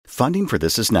Funding for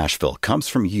This Is Nashville comes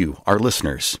from you, our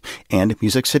listeners, and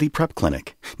Music City Prep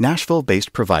Clinic,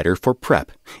 Nashville-based provider for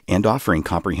PrEP and offering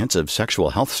comprehensive sexual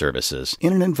health services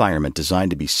in an environment designed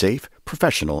to be safe,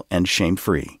 professional, and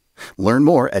shame-free. Learn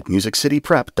more at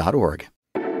musiccityprep.org.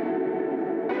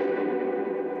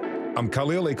 I'm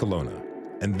Khalil A. Colonna,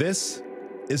 and this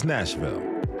is Nashville.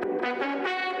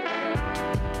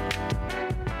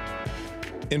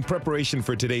 In preparation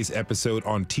for today's episode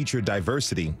on teacher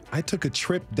diversity, I took a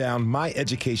trip down my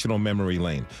educational memory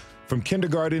lane. From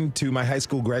kindergarten to my high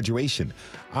school graduation,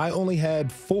 I only had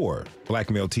 4 black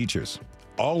male teachers.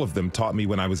 All of them taught me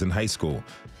when I was in high school.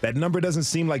 That number doesn't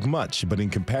seem like much, but in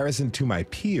comparison to my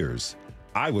peers,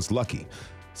 I was lucky.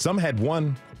 Some had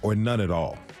 1 or none at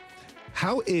all.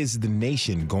 How is the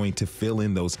nation going to fill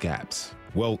in those gaps?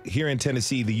 Well, here in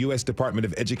Tennessee, the U.S. Department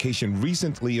of Education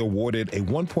recently awarded a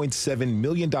 $1.7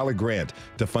 million grant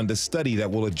to fund a study that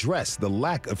will address the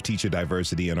lack of teacher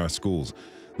diversity in our schools.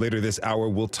 Later this hour,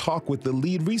 we'll talk with the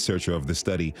lead researcher of the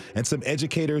study and some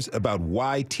educators about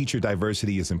why teacher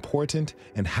diversity is important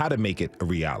and how to make it a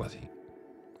reality.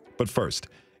 But first,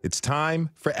 it's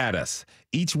time for At Us.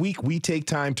 Each week, we take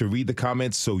time to read the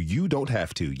comments so you don't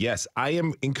have to. Yes, I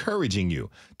am encouraging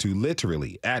you to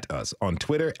literally at us on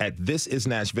Twitter at This Is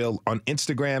Nashville, on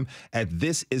Instagram at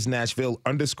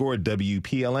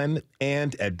ThisIsNashville_WPLN,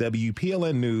 and at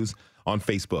WPLN News on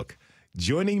Facebook.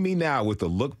 Joining me now with a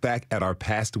look back at our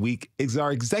past week is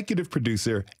our executive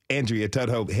producer, Andrea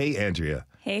Tudhope. Hey, Andrea.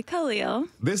 Hey, Khalil.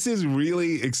 This is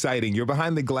really exciting. You're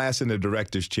behind the glass in the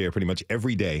director's chair pretty much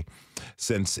every day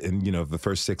since, the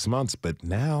first 6 months, but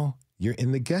now you're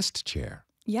in the guest chair.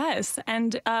 Yes,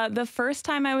 and the first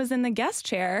time I was in the guest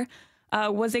chair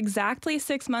was exactly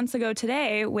 6 months ago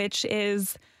today, which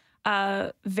is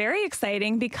very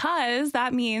exciting because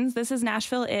that means This Is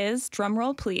Nashville is,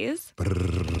 drumroll please,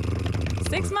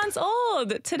 6 months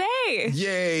old today.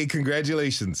 Yay,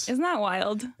 congratulations. Isn't that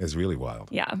wild? It's really wild.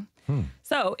 Yeah.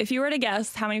 So if you were to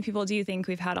guess, how many people do you think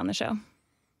we've had on the show?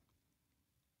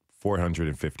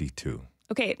 452.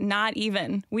 Okay, not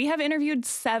even. We have interviewed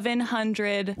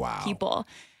 700 people.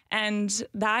 And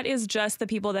that is just the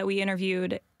people that we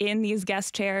interviewed in these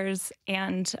guest chairs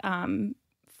and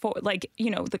for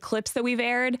the clips that we've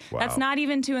aired. Wow. That's not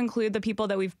even to include the people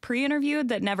that we've pre-interviewed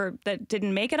that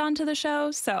didn't make it onto the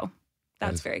show. So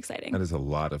that's very exciting. That is a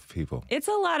lot of people. It's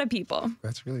a lot of people.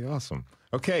 That's really awesome.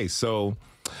 Okay, so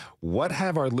what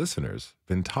have our listeners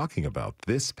been talking about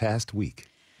this past week?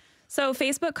 So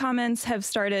Facebook comments have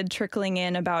started trickling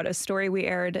in about a story we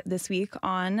aired this week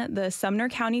on the Sumner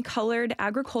County Colored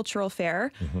Agricultural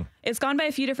Fair. Mm-hmm. It's gone by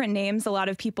a few different names. A lot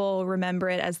of people remember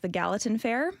it as the Gallatin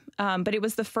Fair, but it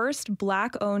was the first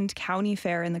Black-owned county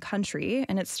fair in the country,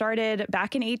 and it started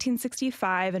back in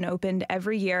 1865 and opened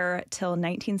every year till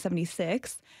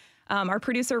 1976. Our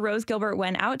producer, Rose Gilbert,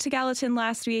 went out to Gallatin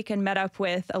last week and met up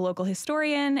with a local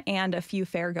historian and a few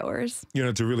fairgoers.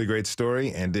 It's a really great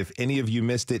story, and if any of you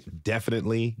missed it,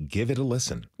 definitely give it a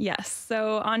listen. Yes.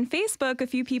 So on Facebook, a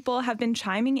few people have been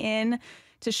chiming in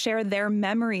to share their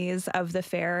memories of the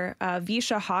fair.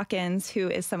 Visha Hawkins, who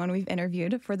is someone we've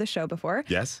interviewed for the show before,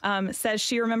 yes, says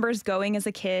she remembers going as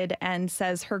a kid and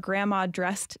says her grandma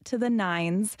dressed to the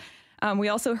nines. We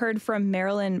also heard from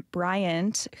Marilyn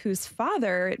Bryant, whose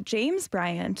father, James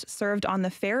Bryant, served on the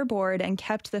fair board and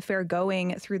kept the fair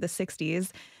going through the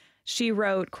 60s. She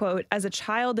wrote, quote, "As a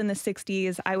child in the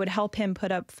 60s, I would help him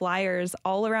put up flyers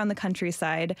all around the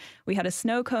countryside. We had a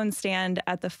snow cone stand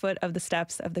at the foot of the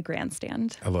steps of the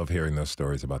grandstand." I love hearing those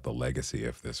stories about the legacy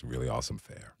of this really awesome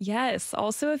fair. Yes.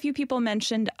 Also, a few people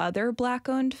mentioned other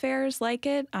Black-owned fairs like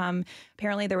it.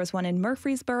 Apparently, there was one in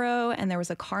Murfreesboro, and there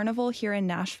was a carnival here in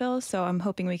Nashville. So I'm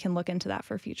hoping we can look into that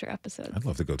for future episodes. I'd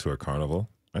love to go to a carnival.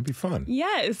 That'd be fun.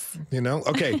 Yes.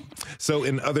 Okay. So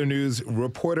in other news,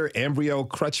 reporter Ambrio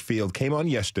Crutchfield came on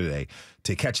yesterday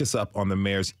to catch us up on the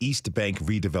mayor's East Bank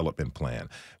redevelopment plan,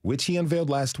 which he unveiled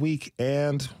last week.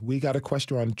 And we got a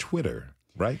question on Twitter,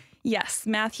 right? Yes.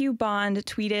 Matthew Bond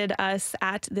tweeted us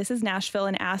at This Is Nashville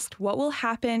and asked what will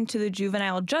happen to the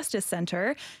Juvenile Justice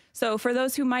Center. So for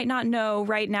those who might not know,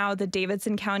 right now, the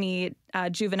Davidson County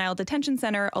Juvenile Detention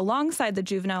Center alongside the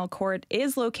Juvenile Court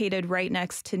is located right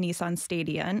next to Nissan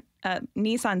Stadium.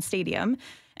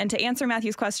 And to answer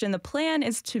Matthew's question, the plan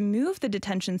is to move the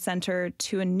detention center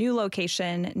to a new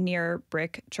location near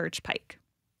Brick Church Pike.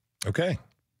 Okay,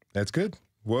 that's good.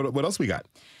 What else we got?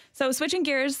 So switching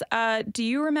gears, do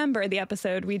you remember the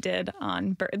episode we did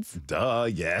on birds? Duh,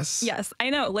 yes. Yes, I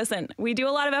know. Listen, we do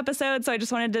a lot of episodes, so I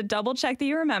just wanted to double check that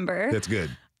you remember. That's good.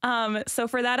 So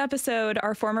for that episode,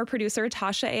 our former producer,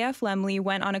 Tasha A.F. Lemley,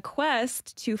 went on a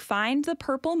quest to find the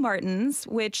purple martins,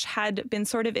 which had been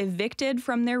sort of evicted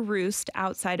from their roost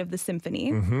outside of the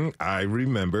symphony. I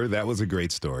remember. That was a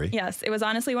great story. Yes, it was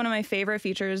honestly one of my favorite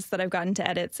features that I've gotten to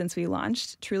edit since we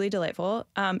launched. Truly delightful.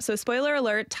 So spoiler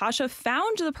alert, Tasha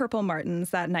found the purple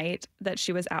martins that night that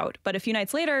she was out. But a few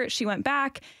nights later, she went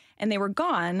back and they were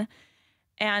gone.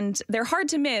 And they're hard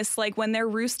to miss. Like when they're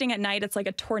roosting at night, it's like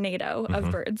a tornado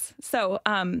of birds. So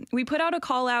we put out a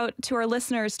call out to our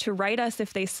listeners to write us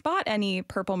if they spot any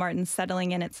purple martins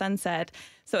settling in at sunset.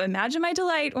 So imagine my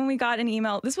delight when we got an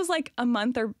email. This was like a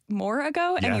month or more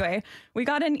ago. Yeah. Anyway, we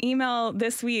got an email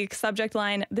this week, subject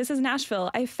line, "This is Nashville.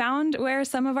 I found where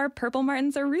some of our purple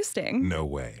martins are roosting." No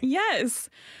way. Yes.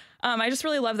 I just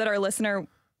really love that our listener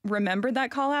remembered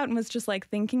that call out and was just like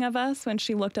thinking of us when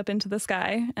she looked up into the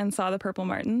sky and saw the purple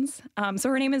martins. So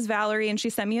her name is Valerie, and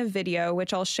she sent me a video,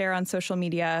 which I'll share on social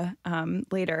media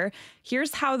later.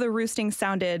 Here's how the roosting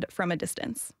sounded from a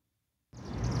distance.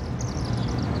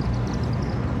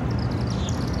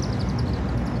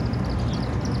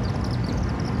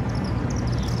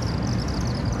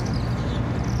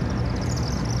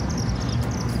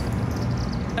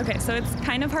 Okay, so it's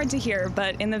kind of hard to hear,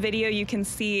 but in the video you can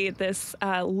see this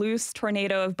loose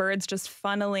tornado of birds just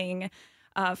funneling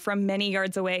from many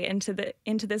yards away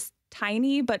into this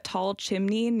tiny but tall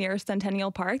chimney near Centennial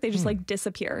Park. They just like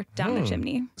disappear down the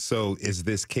chimney. So is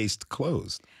this case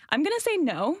closed? I'm going to say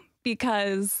no,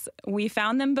 because we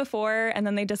found them before and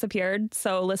then they disappeared.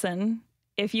 So listen,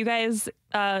 if you guys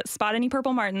spot any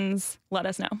purple martins, let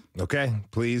us know. Okay,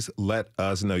 please let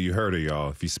us know. You heard her, y'all.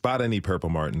 If you spot any purple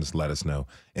martins, let us know.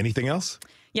 Anything else?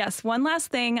 Yes, one last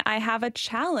thing. I have a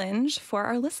challenge for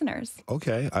our listeners.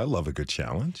 Okay, I love a good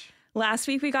challenge. Last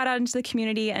week, we got out into the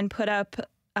community and put up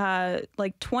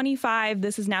like 25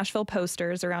 This is Nashville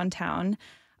posters around town.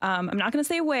 I'm not going to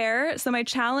say where. So my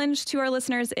challenge to our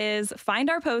listeners is find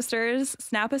our posters,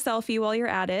 snap a selfie while you're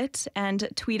at it, and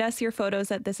tweet us your photos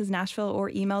at This Is Nashville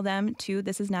or email them to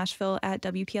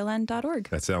thisisnashville@wpln.org.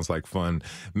 That sounds like fun.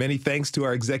 Many thanks to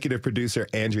our executive producer,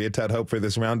 Andrea Tudhope, for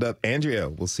this roundup. Andrea,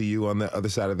 we'll see you on the other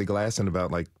side of the glass in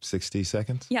about like 60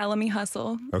 seconds. Yeah, let me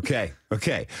hustle. Okay.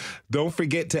 Don't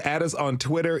forget to add us on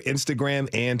Twitter, Instagram,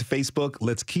 and Facebook.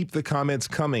 Let's keep the comments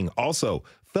coming. Also,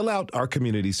 fill out our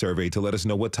community survey to let us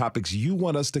know what topics you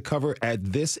want us to cover at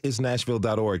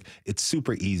thisisnashville.org. It's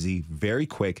super easy, very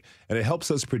quick, and it helps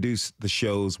us produce the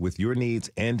shows with your needs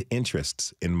and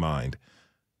interests in mind.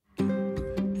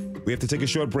 We have to take a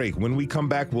short break. When we come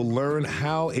back, we'll learn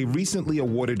how a recently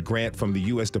awarded grant from the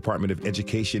U.S. Department of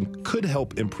Education could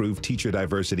help improve teacher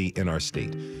diversity in our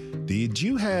state. Did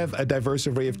you have a diverse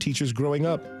array of teachers growing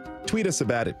up? Tweet us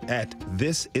about it at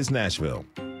This Is Nashville.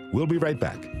 We'll be right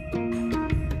back.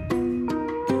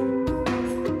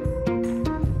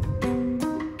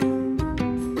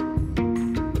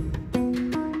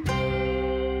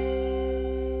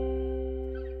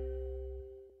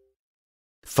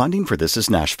 Funding for This Is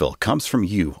Nashville comes from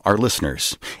you, our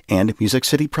listeners, and Music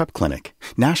City Prep Clinic,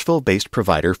 Nashville-based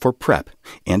provider for PrEP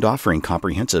and offering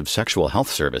comprehensive sexual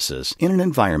health services in an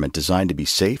environment designed to be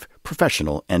safe,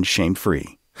 professional, and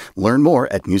shame-free. Learn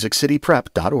more at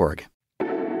musiccityprep.org.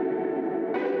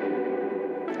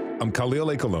 I'm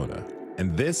Khalil A. Colonna,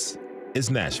 and this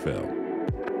is Nashville.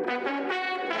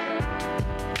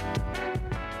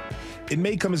 It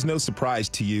may come as no surprise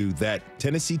to you that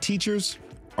Tennessee teachers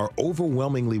are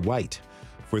overwhelmingly white.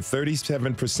 For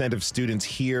 37% of students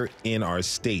here in our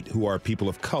state who are people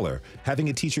of color, having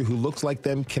a teacher who looks like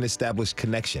them can establish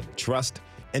connection, trust,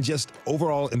 and just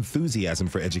overall enthusiasm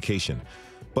for education.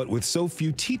 But with so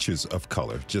few teachers of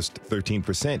color, just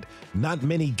 13%, not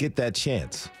many get that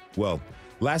chance. Well,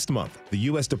 last month, the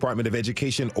U.S. Department of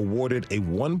Education awarded a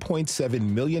 $1.7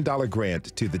 million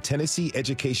grant to the Tennessee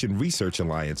Education Research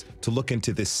Alliance to look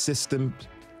into this system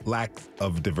lack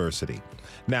of diversity.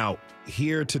 Now,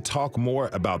 here to talk more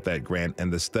about that grant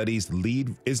and the study's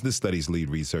lead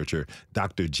researcher,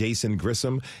 Dr. Jason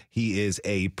Grissom. He is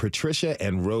a Patricia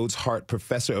and Rhodes Hart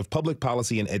Professor of Public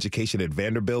Policy and Education at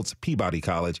Vanderbilt's Peabody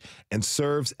College and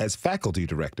serves as faculty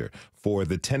director for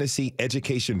the Tennessee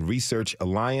Education Research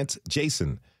Alliance.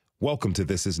 Jason, welcome to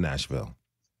This Is Nashville.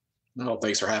 Oh,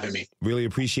 thanks for having me. Really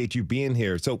appreciate you being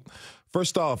here. So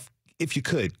first off, if you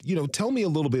could, tell me a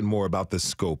little bit more about the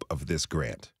scope of this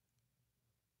grant.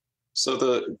 So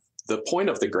the point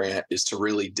of the grant is to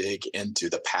really dig into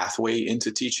the pathway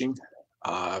into teaching,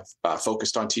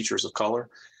 focused on teachers of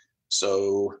color.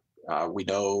 So we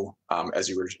know, as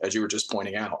you were just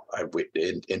pointing out,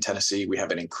 in Tennessee, we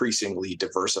have an increasingly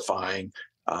diversifying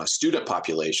student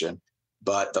population,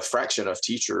 but the fraction of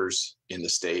teachers in the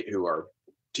state who are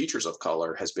teachers of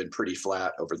color has been pretty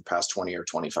flat over the past 20 or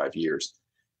 25 years.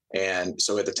 And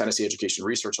so at the Tennessee Education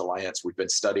Research Alliance, we've been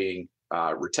studying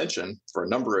retention for a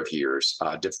number of years,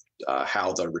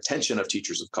 how the retention of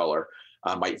teachers of color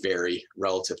might vary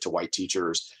relative to white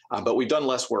teachers, but we've done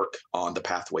less work on the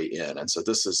pathway in. And so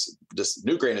this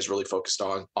new grant is really focused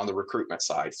on the recruitment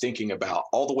side, thinking about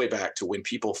all the way back to when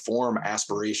people form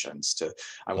aspirations to,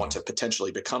 I want to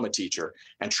potentially become a teacher,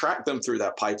 and track them through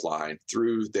that pipeline,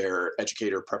 through their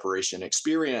educator preparation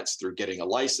experience, through getting a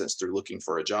license, through looking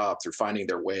for a job, through finding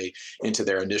their way into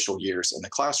their initial years in the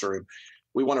classroom.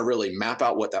 We want to really map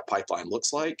out what that pipeline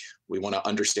looks like. We want to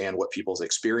understand what people's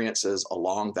experiences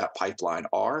along that pipeline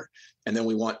are. And then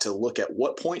we want to look at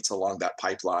what points along that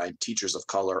pipeline teachers of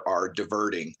color are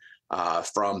diverting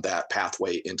from that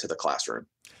pathway into the classroom.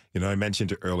 You know, I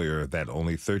mentioned earlier that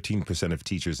only 13% of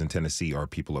teachers in Tennessee are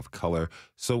people of color.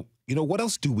 So, you know, what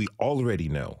else do we already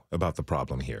know about the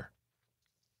problem here?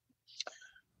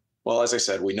 Well, as I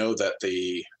said, we know that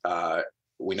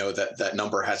that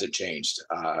number hasn't changed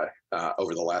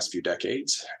over the last few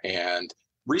decades, and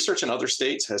research in other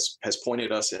states has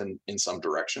pointed us in some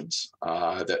directions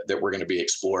that we're going to be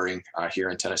exploring here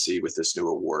in Tennessee with this new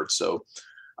award. So,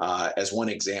 as one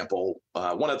example,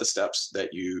 one of the steps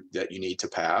that you need to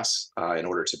pass in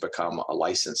order to become a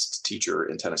licensed teacher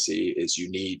in Tennessee is you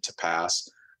need to pass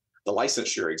the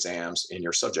licensure exams in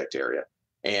your subject area.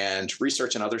 And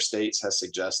research in other states has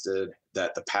suggested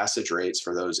that the passage rates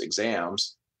for those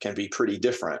exams can be pretty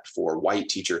different for white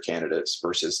teacher candidates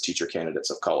versus teacher candidates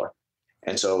of color.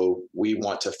 And so we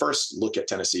want to first look at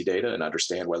Tennessee data and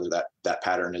understand whether that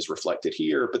pattern is reflected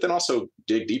here, but then also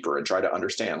dig deeper and try to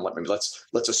understand.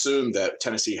 Let's assume that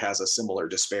Tennessee has a similar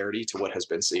disparity to what has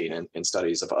been seen in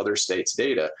studies of other states'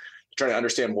 data. Trying to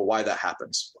understand, well, why that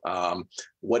happens.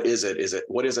 What is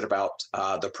it about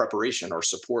the preparation or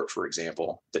support, for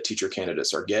example, that teacher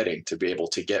candidates are getting to be able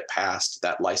to get past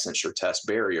that licensure test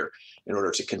barrier in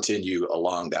order to continue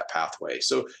along that pathway?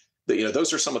 So,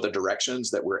 those are some of the directions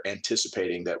that we're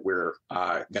anticipating that we're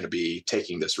going to be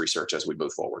taking this research as we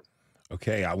move forward.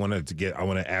 Okay, I want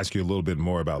to ask you a little bit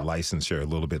more about licensure a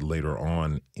little bit later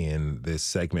on in this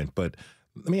segment, but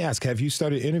let me ask, have you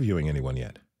started interviewing anyone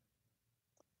yet?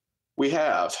 We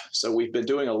have. So we've been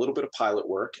doing a little bit of pilot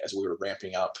work as we were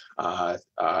ramping up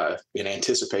in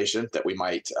anticipation that we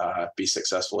might be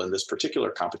successful in this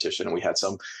particular competition. And we had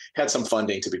some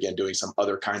funding to begin doing some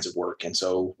other kinds of work. And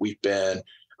so we've been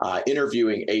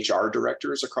interviewing HR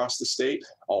directors across the state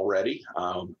already,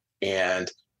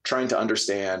 and trying to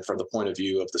understand from the point of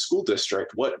view of the school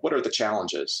district, what are the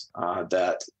challenges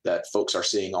that folks are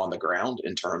seeing on the ground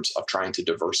in terms of trying to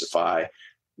diversify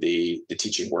the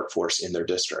teaching workforce in their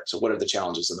district. So what are the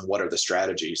challenges, and then what are the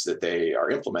strategies that they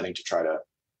are implementing to try to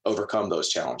overcome those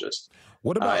challenges?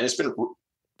 What about, and it's been,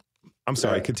 I'm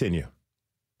sorry, continue.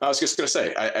 I was just going to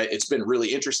say, it's been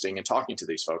really interesting in talking to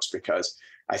these folks, because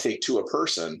I think to a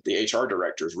person, the HR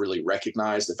directors really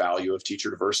recognize the value of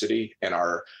teacher diversity and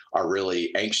are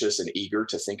really anxious and eager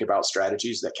to think about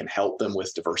strategies that can help them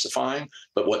with diversifying.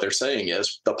 But what they're saying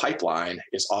is the pipeline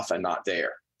is often not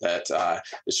there. That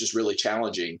it's just really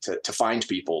challenging to find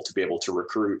people to be able to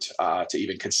recruit, to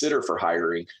even consider for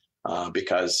hiring,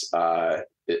 because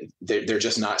they're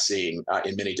just not seeing,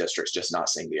 in many districts, just not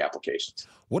seeing the applications.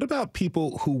 What about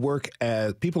people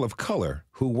of color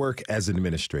who work as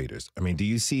administrators? I mean, do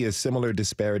you see a similar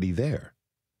disparity there?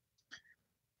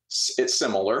 It's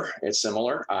similar.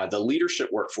 The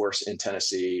leadership workforce in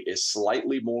Tennessee is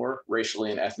slightly more racially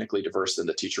and ethnically diverse than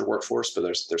the teacher workforce, but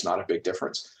there's not a big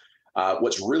difference.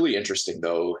 What's really interesting,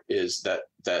 though, is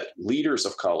that leaders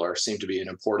of color seem to be an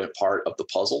important part of the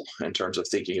puzzle in terms of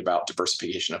thinking about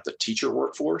diversification of the teacher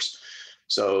workforce.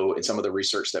 So in some of the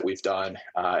research that we've done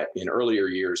in earlier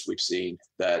years, we've seen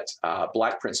that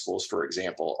Black principals, for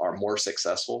example, are more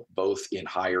successful both in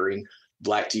hiring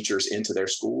Black teachers into their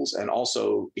schools and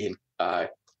also in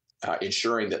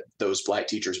ensuring that those Black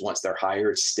teachers, once they're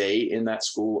hired, stay in that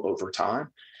school over time.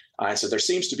 And so there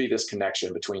seems to be this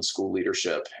connection between school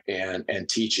leadership and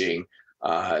teaching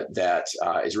that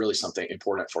is really something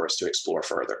important for us to explore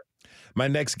further. My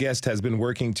next guest has been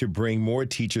working to bring more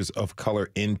teachers of color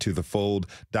into the fold.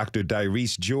 Dr.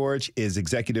 Dyrese George is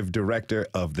Executive Director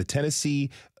of the Tennessee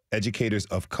Educators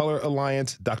of Color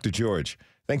Alliance. Dr. George,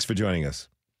 thanks for joining us.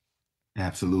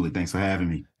 Absolutely. Thanks for having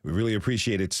me. We really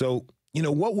appreciate it. So,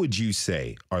 what would you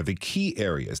say are the key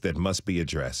areas that must be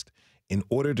addressed in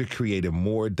order to create a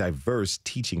more diverse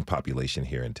teaching population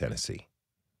here in Tennessee?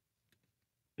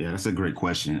 Yeah, that's a great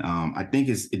question. I think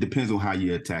it depends on how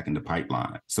you're attacking the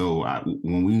pipeline. So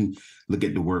when we look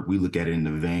at the work, we look at it in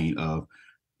the vein of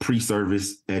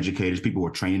pre-service educators, people who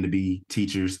are trained to be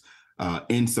teachers,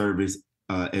 in-service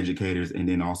educators, and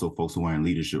then also folks who are in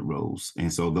leadership roles.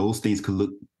 And so those things could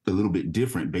look a little bit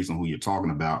different based on who you're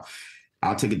talking about.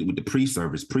 I'll take it with the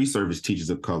pre-service teachers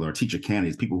of color, or teacher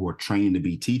candidates, people who are trained to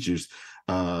be teachers.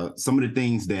 Some of the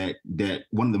things that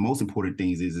one of the most important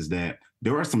things is that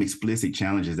there are some explicit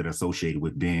challenges that are associated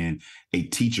with being a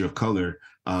teacher of color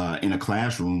in a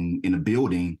classroom, in a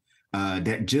building,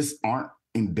 that just aren't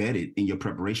embedded in your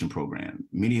preparation program.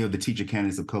 Many of the teacher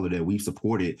candidates of color that we've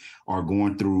supported are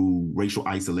going through racial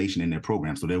isolation in their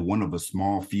program. So they're one of a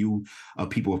small few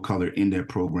people of color in their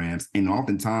programs. And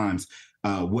oftentimes,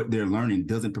 what they're learning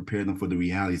doesn't prepare them for the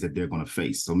realities that they're going to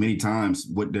face. So many times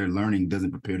what they're learning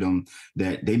doesn't prepare them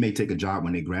that they may take a job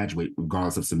when they graduate,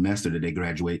 regardless of semester that they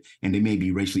graduate, and they may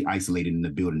be racially isolated in the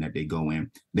building that they go in.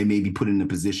 They may be put in a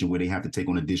position where they have to take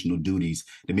on additional duties.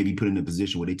 They may be put in a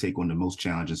position where they take on the most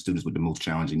challenging students with the most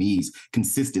challenging needs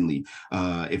consistently.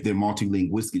 If they're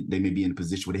multilingualistic, they may be in a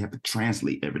position where they have to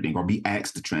translate everything or be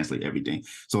asked to translate everything.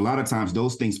 So a lot of times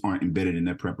those things aren't embedded in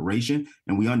their preparation.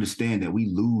 And we understand that we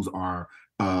lose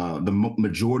the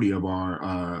majority of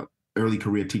our early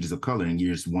career teachers of color in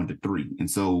years 1 to 3. And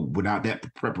so without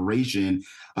that preparation,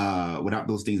 without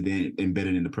those things being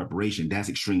embedded in the preparation, that's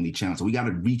extremely challenging. So we got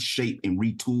to reshape and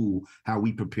retool how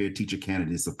we prepare teacher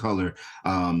candidates of color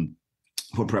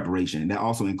for preparation. And that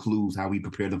also includes how we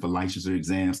prepare them for licensure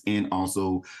exams and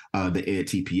also the Ed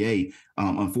TPA.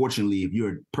 Unfortunately, if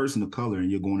you're a person of color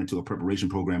and you're going into a preparation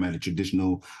program at a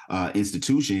traditional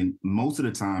institution, most of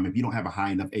the time, if you don't have a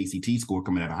high enough ACT score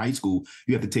coming out of high school,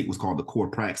 you have to take what's called the core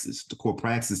praxis. The core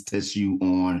praxis tests you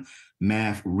on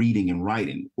math, reading, and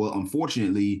writing. Well,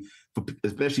 unfortunately,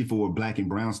 especially for Black and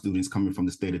brown students coming from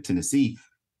the state of Tennessee,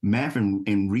 math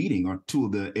and reading are two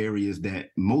of the areas that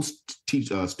most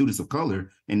students of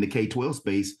color in the K-12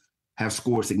 space have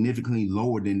scored significantly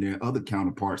lower than their other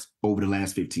counterparts over the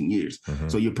last 15 years. Mm-hmm.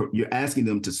 So you're asking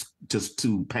them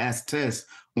to pass tests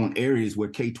on areas where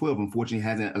K-12 unfortunately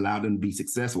hasn't allowed them to be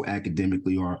successful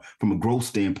academically or from a growth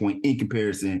standpoint in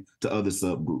comparison to other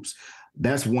subgroups.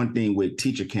 That's one thing with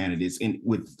teacher candidates, and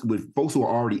with folks who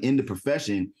are already in the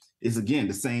profession. Is again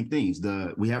the same things.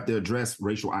 We have to address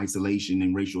racial isolation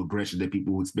and racial aggression that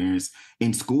people experience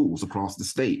in schools across the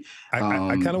state. I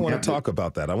kind of want to talk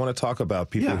about that. I want to talk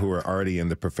about people who are already in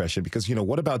the profession because,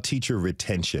 what about teacher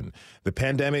retention? The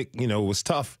pandemic, was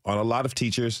tough on a lot of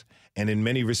teachers, and in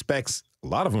many respects, a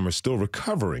lot of them are still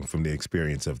recovering from the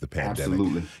experience of the pandemic.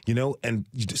 Absolutely. And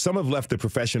some have left the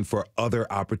profession for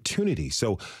other opportunities.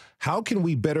 So how can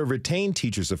we better retain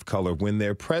teachers of color when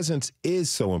their presence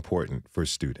is so important for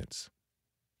students?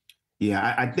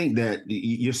 Yeah, I think that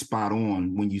you're spot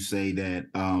on when you say that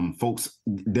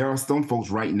there are some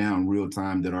folks right now in real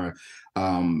time that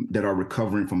are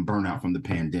recovering from burnout from the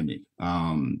pandemic.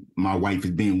 My wife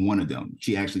is being one of them.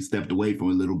 She actually stepped away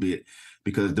for a little bit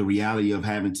because the reality of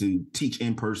having to teach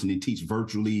in person and teach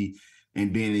virtually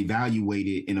and being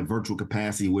evaluated in a virtual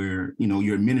capacity where,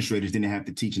 your administrators didn't have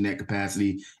to teach in that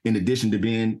capacity, in addition to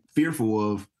being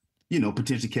fearful of,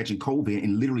 potentially catching COVID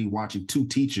and literally watching 2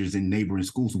 teachers in neighboring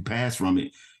schools who passed from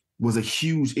it was a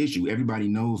huge issue. Everybody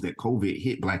knows that COVID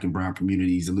hit Black and brown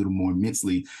communities a little more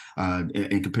immensely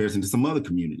in comparison to some other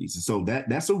communities. And so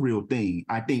that's a real thing.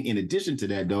 I think in addition to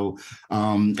that, though,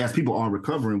 as people are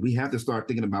recovering, we have to start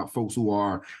thinking about folks who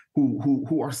are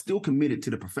still committed to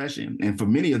the profession. And for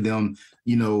many of them,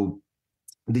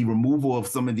 the removal of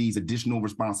some of these additional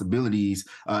responsibilities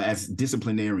as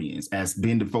disciplinarians, as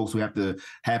being the folks who have to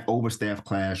have overstaffed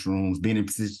classrooms, being in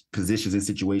positions and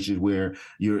situations where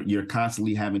you're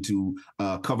constantly having to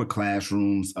cover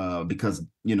classrooms because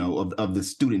of the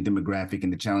student demographic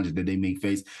and the challenges that they may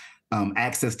face.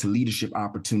 Access to leadership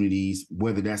opportunities,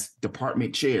 whether that's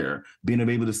department chair, being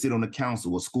able to sit on the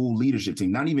council, a school leadership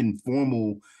team, not even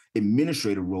formal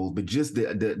administrative roles, but just the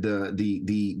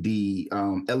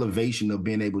elevation of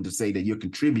being able to say that you're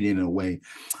contributing in a way.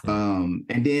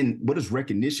 And then what does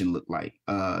recognition look like,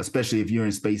 especially if you're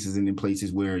in spaces and in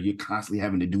places where you're constantly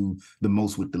having to do the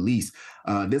most with the least?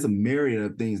 There's a myriad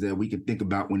of things that we can think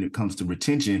about when it comes to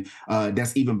retention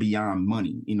that's even beyond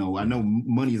money. I know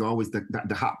money is always the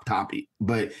hot topic,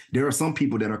 but there are some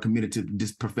people that are committed to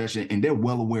this profession and they're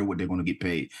well aware what they're going to get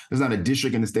paid. There's not a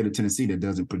district in the state of Tennessee that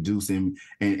doesn't produce and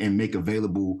make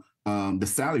available the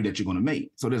salary that you're going to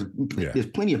make. So there's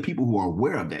plenty of people who are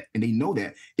aware of that, and they know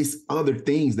that it's other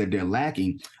things that they're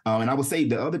lacking. And I would say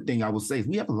the other thing I would say is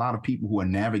we have a lot of people who are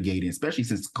navigating, especially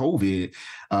since COVID,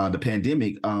 the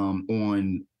pandemic,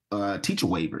 on teacher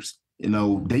waivers.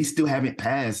 They still haven't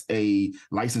passed a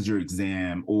licensure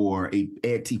exam or a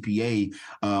Ed TPA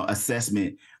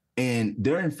assessment, and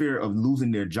they're in fear of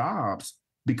losing their jobs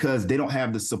because they don't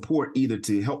have the support either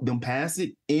to help them pass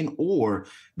it or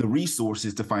the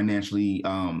resources to financially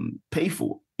pay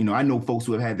for it. I know folks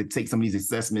who have had to take some of these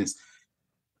assessments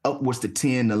upwards to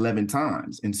 10, 11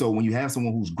 times. And so when you have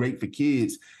someone who's great for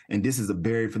kids and this is a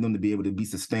barrier for them to be able to be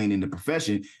sustained in the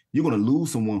profession, you're going to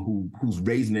lose someone who's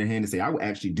raising their hand and say, I would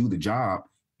actually do the job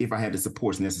if I had the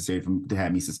supports necessary to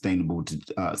have me sustained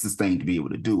to be able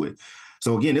to do it.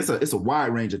 So again, it's a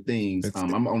wide range of things.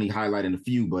 I'm only highlighting a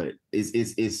few, but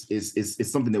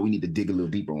it's something that we need to dig a little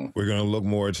deeper on. We're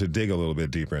going to dig a little bit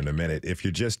deeper in a minute. If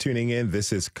you're just tuning in,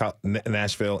 this is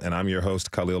Nashville, and I'm your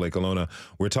host, Khalil Ekolona.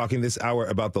 We're talking this hour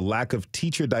about the lack of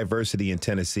teacher diversity in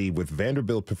Tennessee with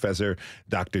Vanderbilt professor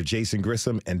Dr. Jason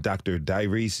Grissom and Dr.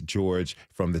 Dyrese George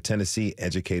from the Tennessee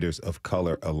Educators of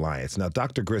Color Alliance. Now,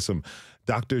 Dr. Grissom,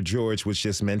 Dr. George was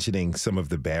just mentioning some of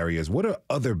the barriers. What are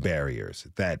other barriers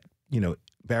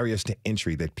barriers to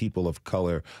entry that people of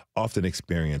color often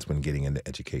experience when getting into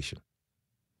education?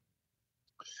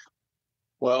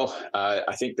 Well,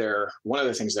 I think one of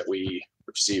the things that we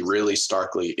see really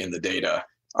starkly in the data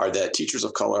are that teachers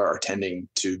of color are tending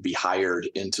to be hired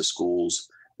into schools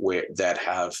that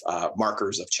have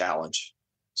markers of challenge.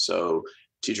 So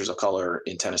teachers of color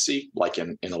in Tennessee, like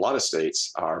in a lot of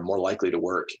states, are more likely to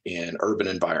work in urban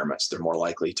environments. They're more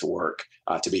likely to work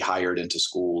to be hired into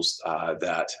schools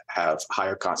that have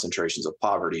higher concentrations of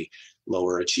poverty,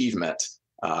 lower achievement,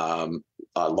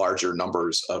 larger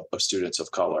numbers of students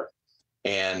of color.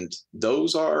 And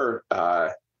those are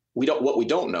what we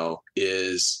don't know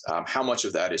is how much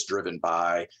of that is driven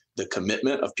by the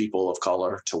commitment of people of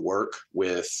color to work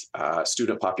with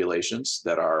student populations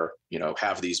that are,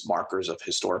 have these markers of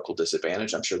historical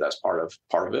disadvantage. I'm sure that's part of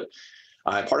it.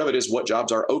 Part of it is what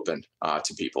jobs are open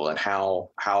to people and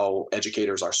how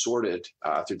educators are sorted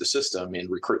through the system in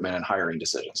recruitment and hiring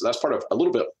decisions. So that's part of a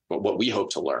little bit of what we hope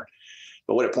to learn.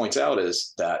 But what it points out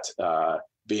is that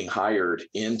being hired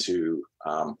into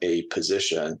a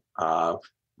position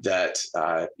that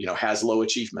has low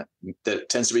achievement, that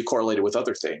tends to be correlated with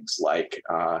other things like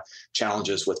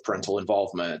challenges with parental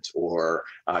involvement or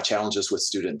challenges with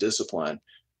student discipline,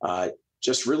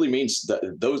 just really means that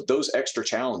those extra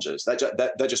challenges,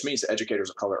 that just means that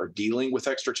educators of color are dealing with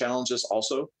extra challenges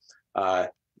also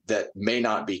that may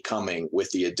not be coming with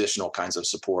the additional kinds of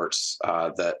supports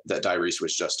that Dyrese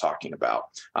was just talking about.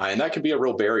 And that can be a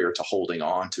real barrier to holding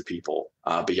on to people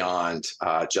beyond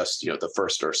just the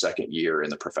first or second year in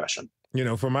the profession.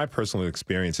 From my personal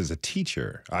experience as a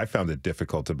teacher, I found it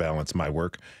difficult to balance my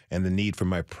work and the need for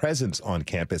my presence on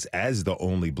campus as the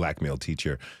only Black male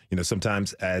teacher.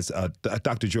 Sometimes, as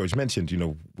Dr. George mentioned,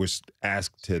 we're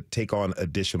asked to take on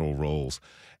additional roles.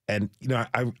 And,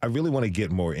 I really want to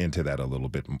get more into that a little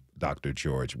bit, Dr.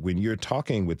 George. When you're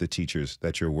talking with the teachers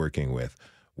that you're working with,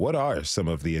 what are some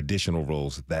of the additional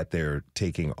roles that they're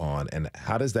taking on, and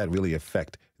how does that really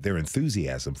affect their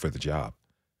enthusiasm for the job?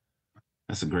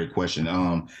 That's a great question.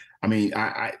 You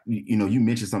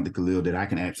mentioned something, Khalil, that I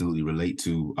can absolutely relate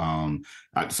to.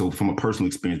 So from a personal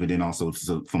experience, but then also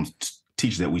from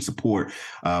teachers that we support,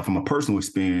 from a personal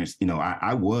experience,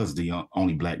 I was the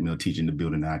only Black male teacher in the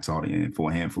building that I taught in for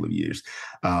a handful of years.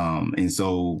 And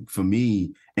so for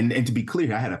me, and to be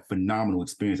clear, I had a phenomenal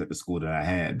experience at the school that I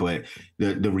had, but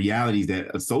the realities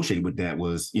that associated with that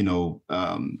was,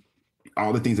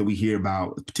 all the things that we hear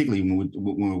about, particularly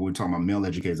when we're talking about male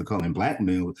educators of color and Black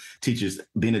male teachers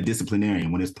being a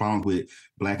disciplinarian, when there's problems with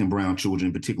Black and brown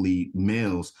children, particularly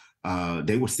males,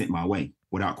 they were sent my way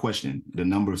without question. The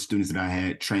number of students that I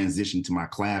had transitioned to my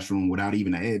classroom without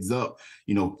even a heads up,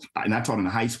 and I taught in a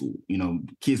high school,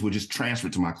 kids were just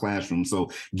transferred to my classroom. So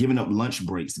giving up lunch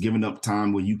breaks, giving up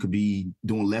time where you could be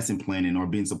doing lesson planning or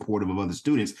being supportive of other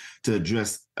students to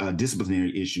address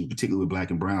disciplinary issues, particularly with Black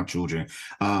and brown children.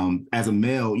 As a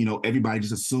male, everybody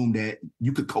just assumed that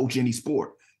you could coach any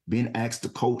sport. Being asked to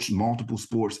coach multiple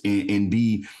sports and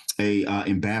be a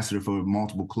ambassador for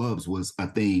multiple clubs was a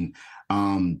thing.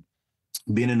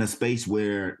 Being in a space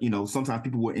where, sometimes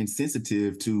people were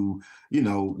insensitive to,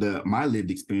 my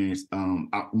lived experience. I'm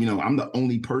the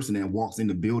only person that walks in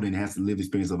the building and has the lived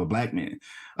experience of a Black man.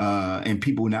 And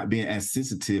people not being as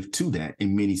sensitive to that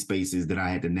in many spaces that I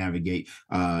had to navigate,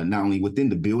 not only within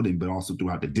the building, but also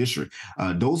throughout the district.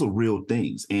 Those are real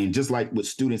things. And just like with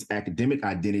students' academic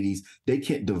identities, they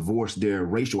can't divorce their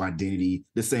racial identity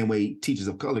the same way teachers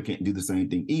of color can't do the same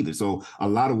thing either. So a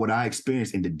lot of what I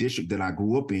experienced in the district that I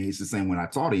grew up in, it's the same when I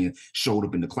taught in, showed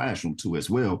up in the classroom too as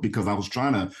well, because I was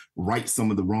trying to right some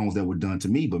of the wrongs that were done to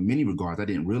me. But many regards, I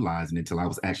didn't realize it until I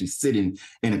was actually sitting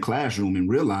in a classroom and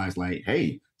realized, like,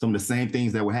 hey, some of the same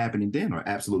things that were happening then are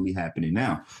absolutely happening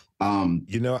now.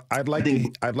 I'd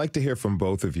like to hear from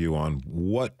both of you on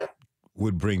what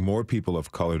would bring more people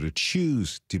of color to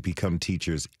choose to become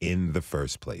teachers in the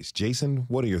first place? Jason,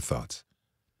 what are your thoughts?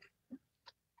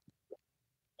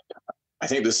 I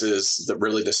think this is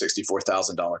really the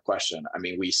 $64,000 question. I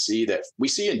mean, we see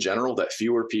in general that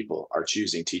fewer people are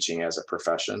choosing teaching as a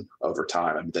profession over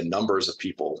time. I mean, the numbers of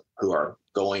people who are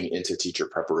going into teacher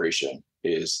preparation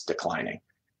is declining.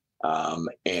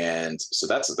 And so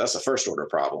that's a first order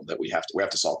problem that we have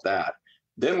to solve that.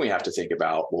 Then we have to think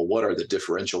about, well, what are the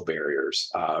differential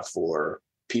barriers for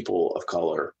people of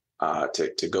color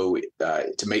to go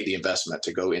to make the investment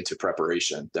to go into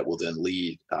preparation that will then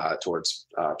lead towards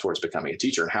becoming a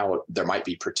teacher, and how there might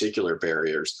be particular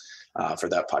barriers for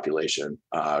that population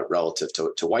relative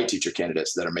to white teacher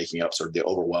candidates that are making up sort of the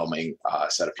overwhelming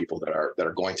set of people that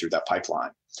are going through that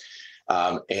pipeline.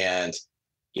 And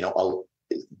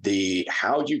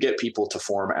how you get people to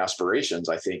form aspirations,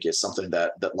 I think, is something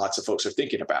that lots of folks are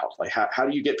thinking about. Like, how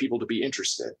do you get people to be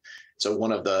interested? So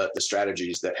one of the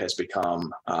strategies that has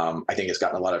become, I think, has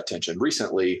gotten a lot of attention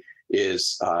recently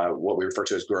is what we refer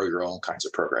to as grow your own kinds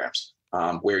of programs,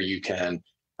 where you can,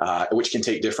 which can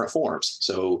take different forms.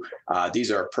 So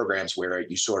these are programs where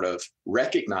you sort of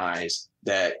recognize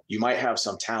that you might have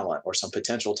some talent or some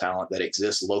potential talent that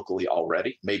exists locally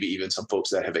already, maybe even some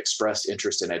folks that have expressed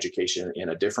interest in education in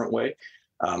a different way,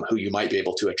 who you might be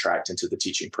able to attract into the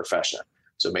teaching profession.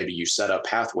 So maybe you set up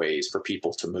pathways for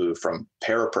people to move from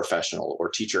paraprofessional or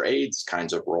teacher aides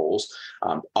kinds of roles.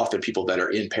 Often people that are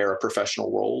in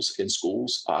paraprofessional roles in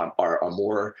schools are a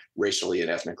more racially and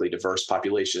ethnically diverse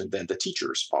population than the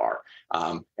teachers are.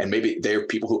 And maybe they're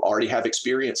people who already have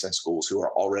experience in schools, who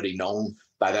are already known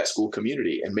by that school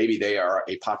community. And maybe they are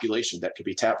a population that could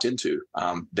be tapped into,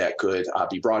 that could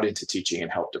be brought into teaching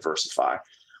and help diversify.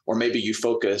 Or maybe you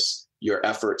focus your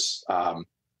efforts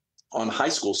on high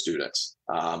school students.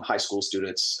 High school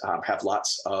students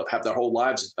have their whole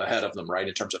lives ahead of them, right,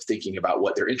 in terms of thinking about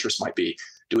what their interests might be.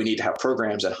 Do we need to have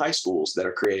programs at high schools that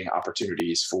are creating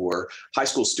opportunities for high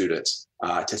school students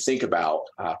to think about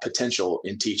potential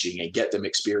in teaching and get them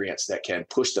experience that can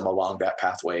push them along that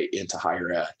pathway into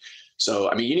higher ed?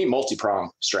 So, I mean, you need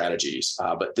multi-pronged strategies,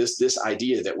 but this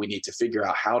idea that we need to figure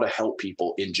out how to help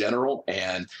people in general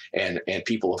and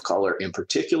people of color in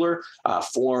particular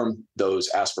form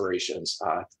those aspirations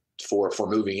for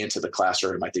moving into the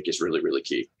classroom, I think, is really, really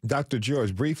key. Dr.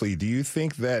 George, briefly, do you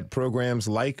think that programs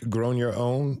like Grow Your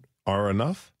Own are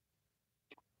enough?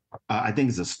 I think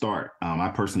it's a start. I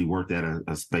personally worked at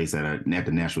a space at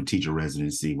the National Teacher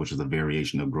Residency, which is a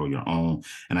variation of Grow Your Own.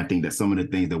 And I think that some of the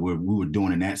things that we were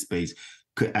doing in that space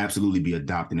could absolutely be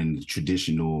adopted in the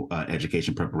traditional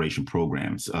education preparation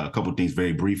programs. A couple of things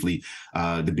very briefly,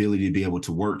 the ability to be able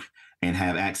to work and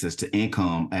have access to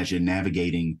income as you're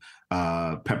navigating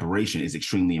preparation is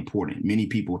extremely important. Many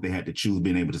people, if they had to choose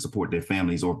being able to support their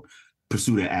families or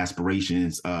pursue their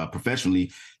aspirations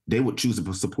professionally, they would choose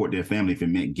to support their family if it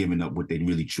meant giving up what they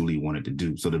really truly wanted to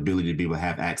do. So the ability to be able to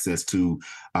have access to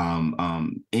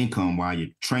income while you're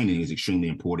training is extremely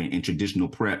important. In traditional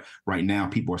prep, right now,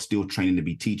 people are still training to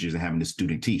be teachers and having the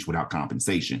student teach without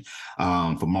compensation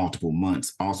for multiple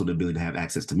months. Also, the ability to have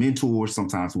access to mentors,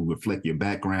 sometimes who reflect your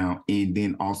background, and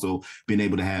then also being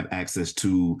able to have access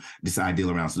to this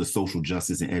ideal around the social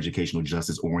justice and educational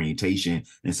justice orientation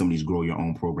and some of these grow your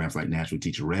own programs like National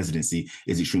Teacher Residency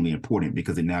is extremely important,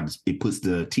 because it puts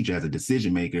the teacher as a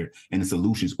decision maker in a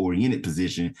solutions oriented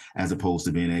position, as opposed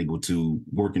to being able to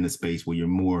work in a space where you're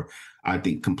more, I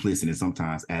think, complicit and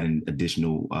sometimes adding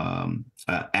additional,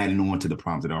 adding on to the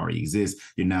problems that already exist.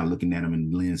 You're now looking at them in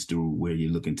the lens through where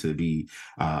you're looking to be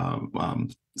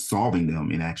solving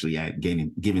them and actually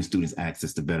giving students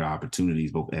access to better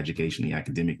opportunities, both educationally,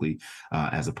 academically,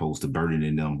 as opposed to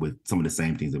burdening them with some of the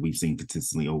same things that we've seen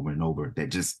consistently over and over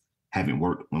that just haven't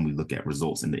worked when we look at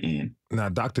results in the end. Now,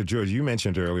 Dr. George, you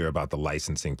mentioned earlier about the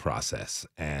licensing process,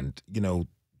 and,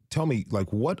 tell me,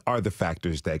 what are the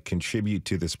factors that contribute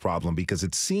to this problem? Because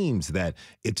it seems that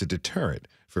it's a deterrent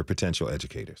for potential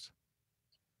educators.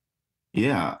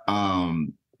 Yeah.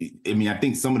 I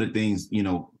think some of the things,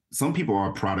 some people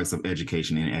are products of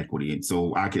education inequity. And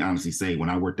so I can honestly say, when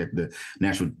I worked at the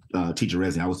National Teacher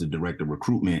Residency, I was the director of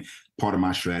recruitment. Part of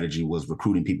my strategy was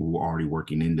recruiting people who were already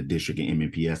working in the district and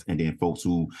MNPS, and then folks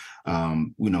who,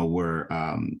 were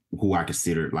who I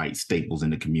considered like staples in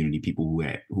the community, people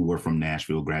who were from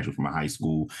Nashville, graduated from a high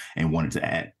school, and wanted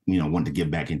to give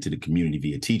back into the community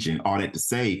via teaching. All that to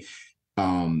say,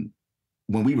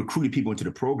 when we recruited people into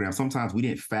the program, sometimes we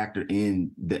didn't factor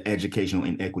in the educational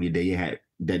inequity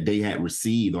that they had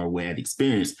received or had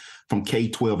experienced from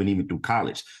K-12 and even through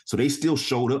college. So they still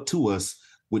showed up to us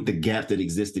with the gap that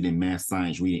existed in math,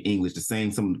 science, reading, English,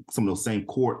 some of those same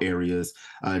core areas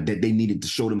that they needed to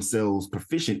show themselves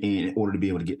proficient in order to be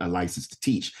able to get a license to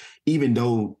teach. Even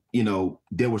though,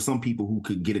 there were some people who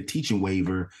could get a teaching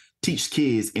waiver, teach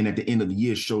kids, and at the end of the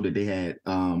year show that they had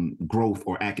growth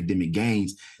or academic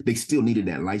gains, they still needed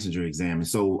that licensure exam. And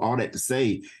so all that to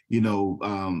say,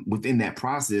 within that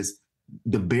process,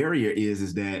 the barrier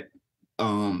is that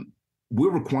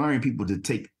we're requiring people to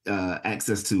take have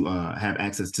access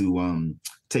to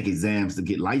take exams to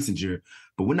get licensure,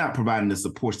 but we're not providing the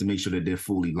supports to make sure that they're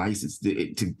fully licensed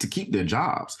to keep their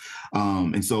jobs.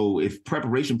 And so if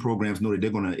preparation programs know that they're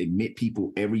going to admit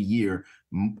people every year,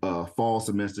 fall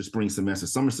semester, spring semester,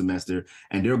 summer semester,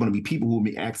 and there are going to be people who will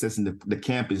be accessing the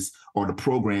campus or the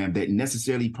program that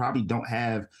necessarily probably don't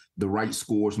have the right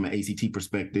scores from an ACT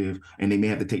perspective, and they may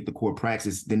have to take the core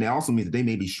praxis, then that also means that they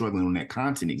may be struggling on that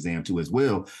content exam too as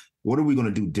well. What are we going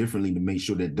to do differently to make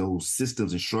sure that those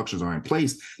systems and structures are in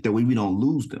place, that way we don't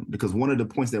lose them? Because one of the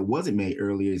points that wasn't made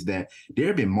earlier is that there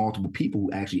have been multiple people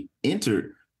who actually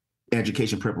entered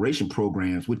education preparation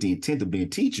programs with the intent of being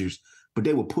teachers, but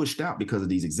they were pushed out because of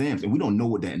these exams. And we don't know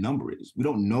what that number is. We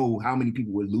don't know how many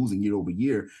people we're losing year over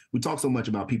year. We talk so much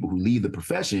about people who leave the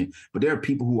profession, but there are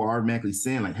people who are automatically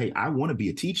saying like, hey, I want to be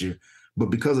a teacher, but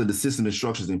because of the system and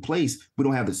structures in place, we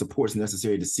don't have the supports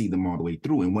necessary to see them all the way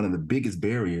through. And one of the biggest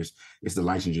barriers is the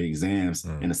licensure exams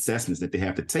and assessments that they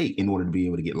have to take in order to be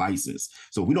able to get licensed.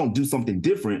 So if we don't do something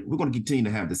different, we're going to continue to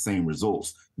have the same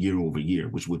results year over year,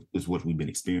 which is what we've been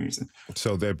experiencing.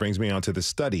 So that brings me on to the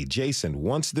study. Jason,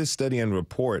 once this study and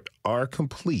report are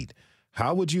complete,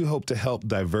 how would you hope to help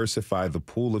diversify the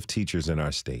pool of teachers in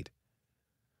our state?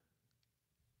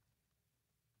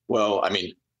 Well, I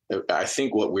mean, I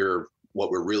think what we're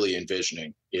really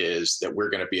envisioning is that we're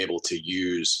going to be able to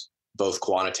use both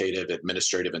quantitative,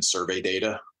 administrative, and survey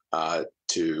data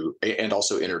and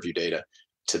also interview data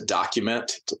to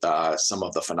document some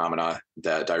of the phenomena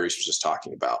that Diarese was just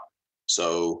talking about.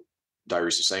 So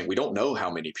Diarese was saying we don't know how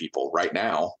many people right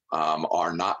now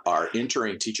are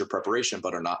entering teacher preparation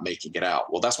but are not making it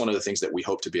out. Well, that's one of the things that we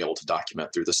hope to be able to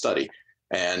document through the study.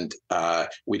 And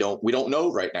we don't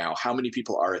know right now how many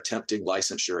people are attempting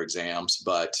licensure exams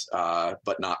but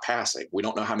not passing. We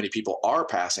don't know how many people are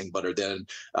passing but are then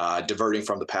diverting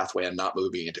from the pathway and not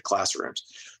moving into classrooms.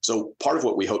 So part of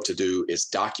what we hope to do is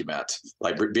document,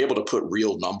 like be able to put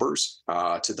real numbers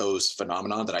to those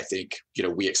phenomena that I think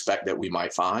we expect that we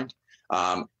might find,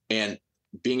 and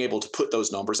being able to put those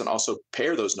numbers and also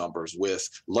pair those numbers with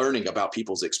learning about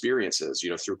people's experiences,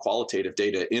 through qualitative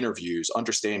data, interviews,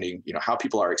 understanding, how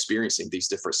people are experiencing these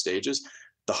different stages.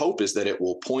 The hope is that it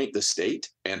will point the state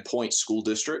and point school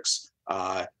districts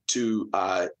to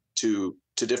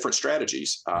different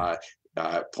strategies,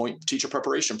 point teacher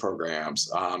preparation programs,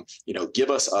 give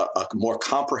us a more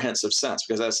comprehensive sense,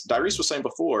 because as Diarese was saying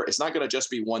before, it's not going to just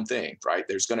be one thing, right?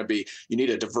 You need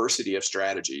a diversity of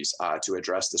strategies to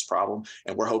address this problem.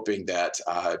 And we're hoping that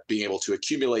being able to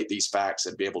accumulate these facts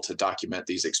and be able to document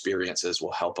these experiences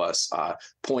will help us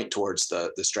point towards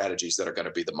the strategies that are going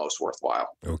to be the most worthwhile.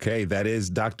 Okay, that is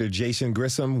Dr. Jason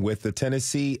Grissom with the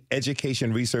Tennessee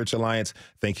Education Research Alliance.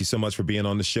 Thank you so much for being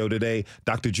on the show today.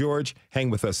 Dr. George, hang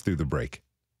with us through the break.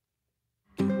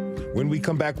 When we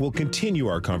come back, we'll continue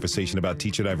our conversation about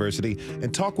teacher diversity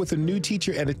and talk with a new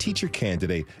teacher and a teacher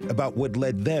candidate about what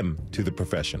led them to the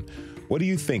profession. What do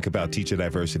you think about teacher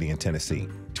diversity in Tennessee?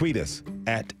 Tweet us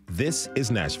at This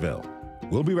Is Nashville.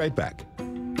 We'll be right back.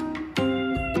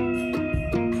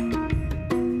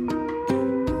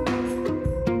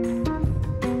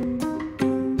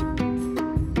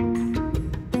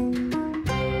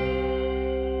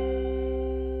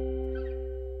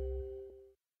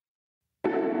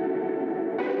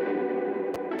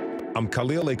 I'm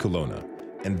Khalil Ekulona,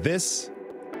 and this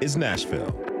is Nashville.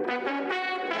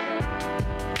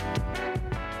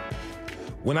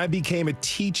 When I became a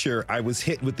teacher, I was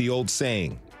hit with the old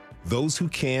saying, those who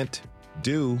can't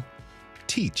do,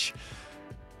 teach.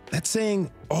 That saying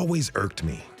always irked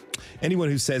me. Anyone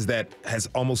who says that has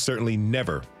almost certainly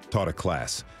never taught a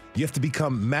class. You have to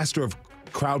become master of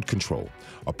crowd control,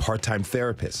 a part-time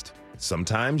therapist.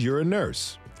 Sometimes you're a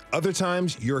nurse. Other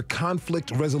times you're a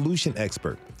conflict resolution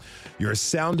expert. You're a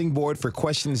sounding board for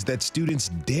questions that students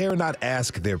dare not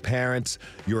ask their parents.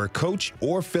 You're a coach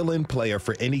or fill-in player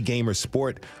for any game or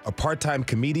sport, a part-time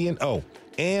comedian. Oh,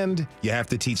 and you have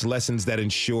to teach lessons that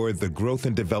ensure the growth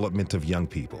and development of young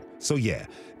people. So yeah,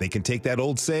 they can take that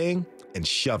old saying and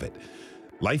shove it.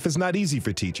 Life is not easy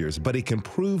for teachers, but it can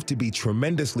prove to be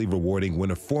tremendously rewarding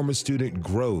when a former student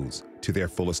grows to their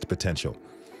fullest potential.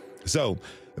 So,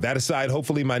 that aside,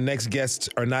 hopefully my next guests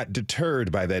are not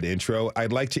deterred by that intro.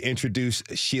 I'd like to introduce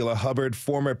Sheila Hubbard,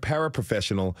 former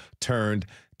paraprofessional turned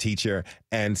teacher,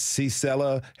 and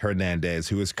Cicela Hernandez,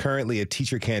 who is currently a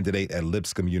teacher candidate at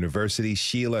Lipscomb University.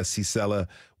 Sheila, Cicela,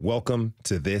 welcome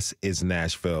to This is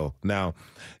Nashville. Now,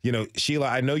 Sheila,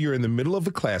 I know you're in the middle of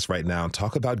a class right now.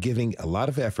 Talk about giving a lot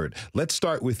of effort. Let's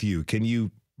start with you. Can you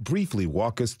briefly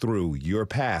walk us through your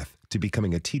path to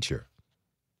becoming a teacher?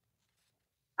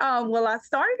 Well, I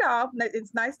started off,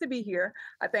 it's nice to be here.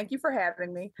 I thank you for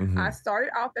having me. Mm-hmm. I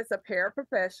started off as a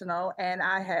paraprofessional, and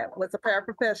was a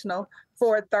paraprofessional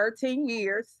for 13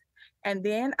 years. And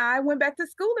then I went back to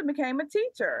school and became a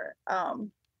teacher. I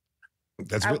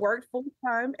worked full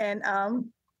time and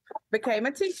became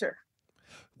a teacher.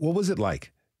 What was it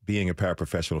like being a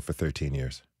paraprofessional for 13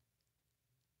 years?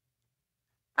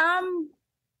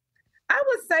 I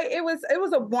would say it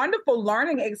was a wonderful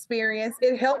learning experience.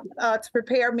 It helped to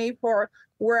prepare me for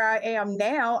where I am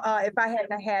now. If I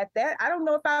hadn't had that, I don't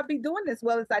know if I'd be doing as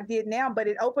well as I did now, but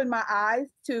it opened my eyes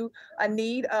to a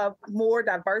need of more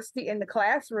diversity in the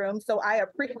classroom. So I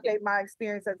appreciate my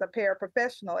experience as a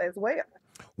paraprofessional as well.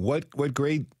 What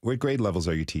grade levels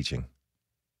are you teaching?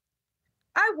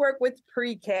 I work with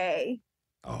pre-K.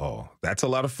 Oh, that's a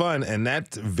lot of fun. And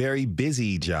that's a very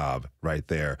busy job right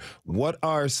there. What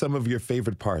are some of your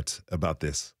favorite parts about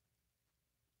this?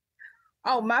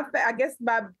 Oh, I guess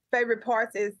my favorite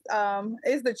parts is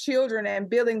the children and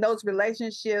building those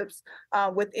relationships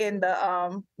within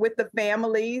with the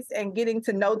families and getting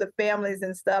to know the families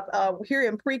and stuff. Here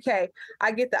in pre-K,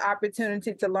 I get the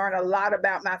opportunity to learn a lot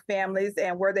about my families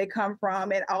and where they come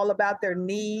from and all about their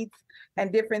needs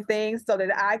and different things so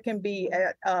that I can be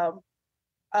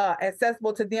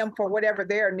accessible to them for whatever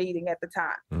they're needing at the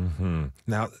time. Mm-hmm.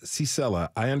 Now, Cicela,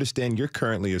 I understand you're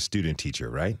currently a student teacher,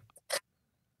 right?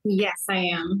 Yes, I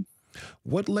am.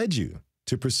 What led you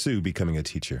to pursue becoming a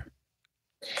teacher?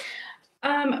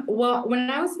 Well, when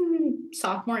I was in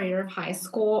sophomore year of high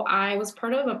school, I was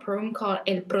part of a program called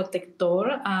El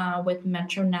Protector with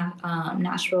Metro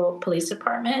Nashville Police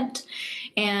Department.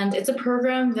 And it's a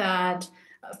program that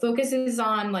focuses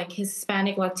on like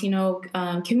Hispanic, Latino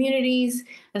communities,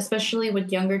 especially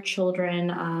with younger children,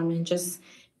 and just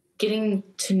getting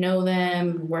to know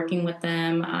them, working with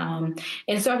them.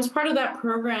 And so I was part of that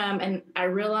program, and I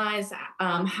realized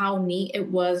how neat it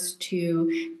was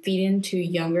to feed into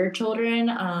younger children.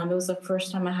 It was the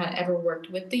first time I had ever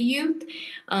worked with the youth.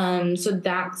 So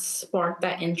that sparked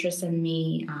that interest in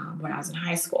me when I was in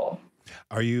high school.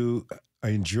 Are you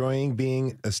enjoying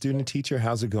being a student teacher?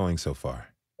 How's it going so far?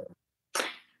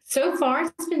 So far,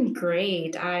 it's been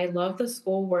great. I love the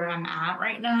school where I'm at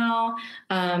right now.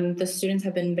 The students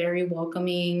have been very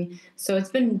welcoming. So it's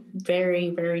been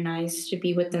very, very nice to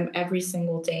be with them every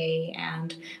single day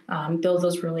and build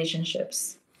those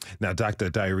relationships. Now, Dr.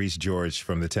 Diarese George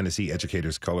from the Tennessee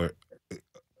Educators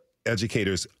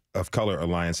of Color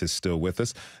Alliance is still with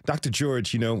us. Dr.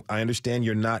 George, I understand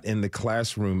you're not in the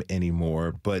classroom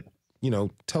anymore, but,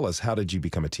 tell us, how did you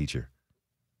become a teacher?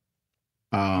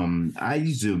 I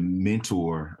used to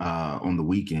mentor on the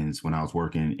weekends when I was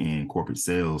working in corporate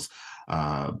sales,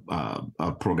 a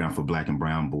program for Black and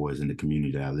brown boys in the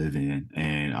community that I live in.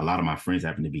 And a lot of my friends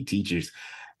happen to be teachers.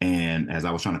 And as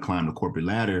I was trying to climb the corporate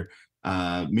ladder,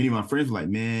 many of my friends were like,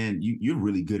 man, you're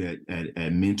really good at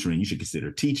mentoring. You should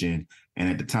consider teaching. And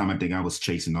at the time, I think I was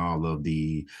chasing all of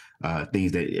the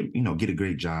things that, get a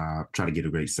great job, try to get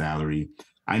a great salary.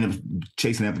 I ended up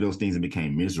chasing after those things and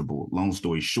became miserable. Long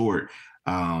story short,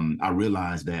 I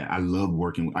realized that I love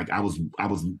working. Like I was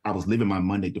living my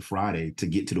Monday to Friday to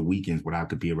get to the weekends where I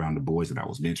could be around the boys that I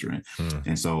was mentoring.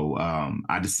 And so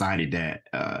I decided that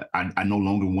I no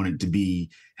longer wanted to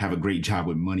have a great job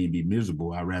with money and be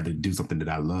miserable. I'd rather do something that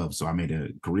I love. So I made a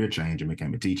career change and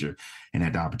became a teacher and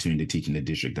had the opportunity to teach in the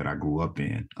district that I grew up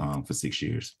in for 6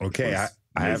 years. Okay.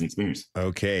 Amazing experience.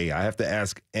 Okay. I have to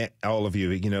ask all of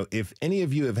you, if any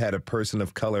of you have had a person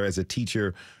of color as a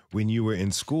teacher when you were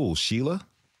in school. Sheila?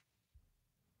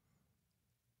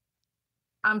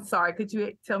 I'm sorry. Could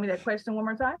you tell me that question one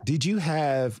more time?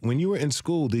 When you were in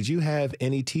school, did you have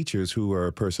any teachers who were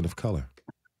a person of color?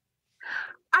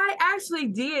 I actually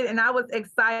did, and I was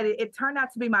excited. It turned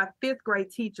out to be my 5th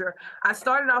grade teacher. I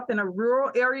started off in a rural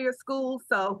area school,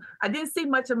 so I didn't see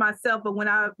much of myself. But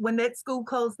when that school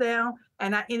closed down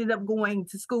and I ended up going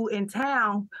to school in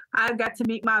town, I got to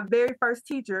meet my very first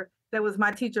teacher. That was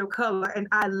my teacher of color, and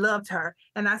I loved her.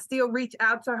 And I still reach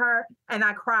out to her, and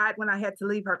I cried when I had to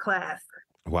leave her class.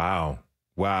 Wow.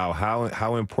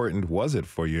 How important was it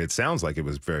for you? It sounds like it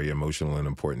was very emotional and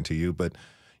important to you, but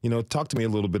Talk to me a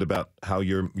little bit about how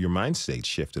your mind state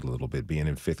shifted a little bit, being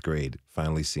in fifth grade,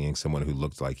 finally seeing someone who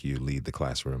looked like you lead the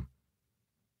classroom.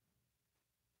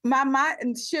 My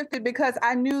mind shifted because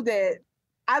I knew that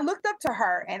I looked up to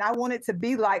her and I wanted to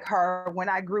be like her when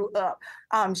I grew up.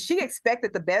 She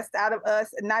expected the best out of us,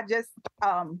 and not just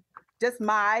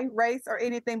my race or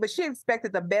anything, but she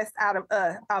expected the best out of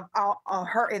us, of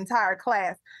her entire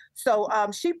class. So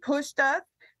she pushed us,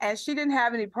 and she didn't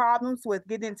have any problems with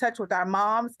getting in touch with our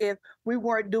moms if we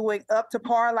weren't doing up to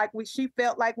par like she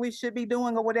felt like we should be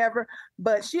doing or whatever.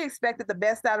 But she expected the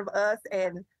best out of us,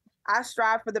 and I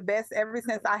strive for the best ever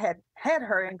since I had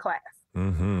her in class.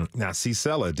 Mm-hmm. Now,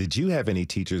 Cicela, did you have any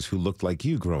teachers who looked like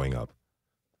you growing up?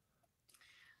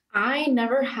 I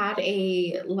never had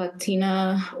a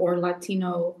Latina or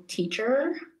Latino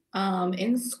teacher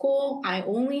in school. I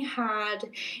only had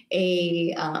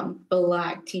a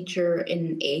Black teacher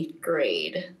in 8th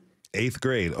grade. 8th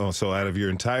grade. Oh, so out of your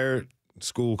entire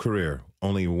school career,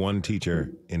 only one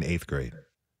teacher in 8th grade.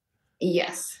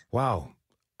 Yes. Wow.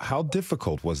 How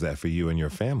difficult was that for you and your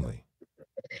family?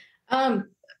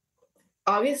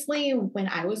 Obviously, when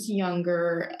I was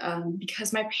younger,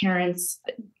 because my parents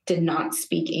did not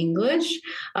speak English,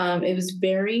 it was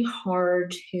very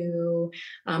hard to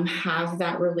have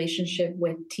that relationship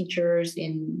with teachers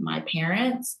and my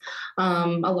parents. A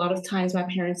lot of times my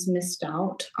parents missed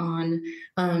out on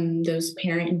those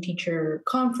parent and teacher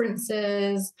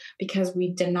conferences because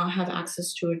we did not have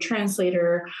access to a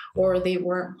translator, or they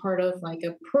weren't part of like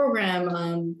a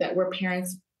program that where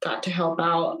parents got to help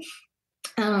out.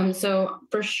 So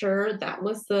for sure, that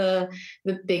was the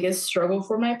biggest struggle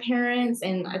for my parents.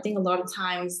 And I think a lot of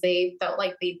times they felt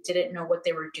like they didn't know what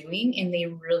they were doing, and they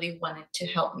really wanted to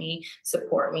help me,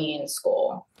 support me in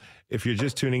school. If you're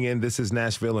just tuning in, this is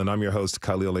Nashville, and I'm your host,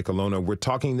 Khalil Ekalona. We're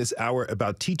talking this hour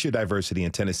about teacher diversity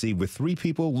in Tennessee with 3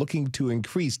 people looking to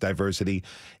increase diversity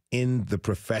in the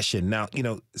profession. Now,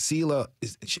 Sheila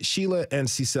and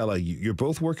Cicela, you're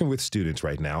both working with students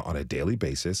right now on a daily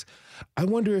basis. I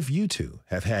wonder if you two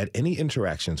have had any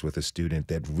interactions with a student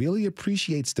that really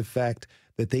appreciates the fact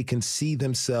that they can see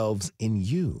themselves in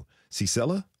you.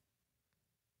 Cicela?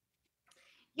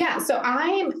 Yeah, so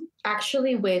I'm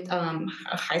actually with a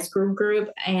high school group,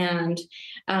 and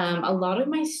a lot of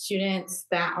my students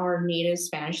that are native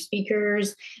Spanish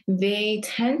speakers, they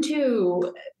tend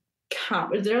to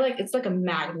they're like, it's like a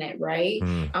magnet, right?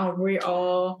 We're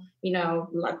all,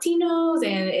 Latinos,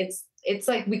 and it's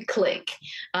like we click.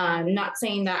 Not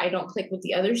saying that I don't click with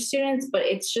the other students, but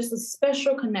it's just a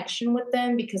special connection with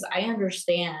them because I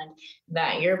understand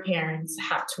that your parents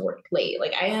have to work late.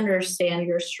 Like, I understand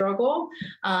your struggle.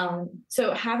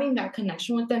 So having that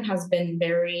connection with them has been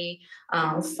very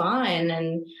fun.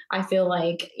 And I feel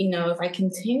like, if I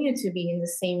continue to be in the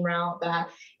same route, that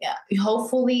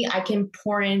hopefully I can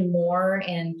pour in more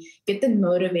and get them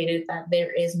motivated that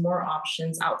there is more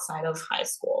options outside of high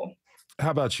school. How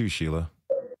about you, Sheila?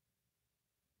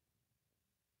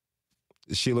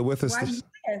 Is Sheila with us?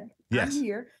 Yes. I'm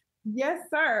here. Yes,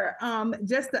 sir.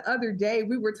 Just the other day,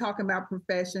 we were talking about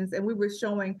professions, and we were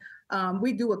showing,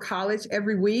 we do a college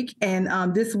every week,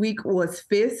 and this week was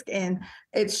Fisk, and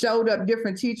it showed up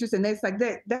different teachers, and it's like,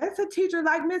 that's a teacher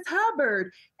like Miss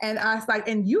Hubbard. And I was like,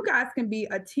 and you guys can be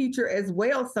a teacher as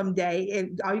well someday.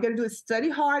 And all you got to do is study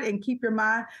hard and keep your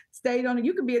mind stayed on it.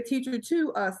 You can be a teacher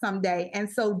too someday. And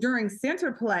so during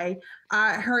center play,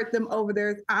 I heard them over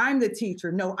there, I'm the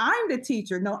teacher. No, I'm the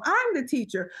teacher. No, I'm the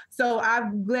teacher. So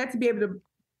I'm glad to be able to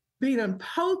be them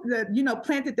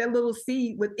planted that little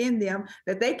seed within them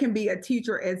that they can be a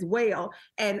teacher as well.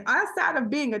 And outside of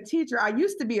being a teacher, I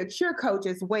used to be a cheer coach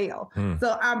as well.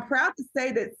 So I'm proud to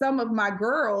say that some of my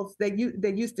girls that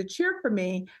used to cheer for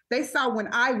me, they saw when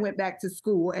I went back to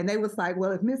school, and they was like,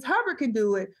 well, if Miss Hubbard can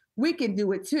do it, we can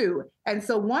do it too. And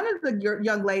so one of the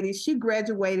young ladies, she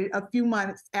graduated a few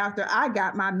months after I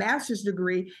got my master's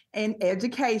degree in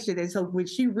education. And so when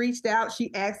she reached out,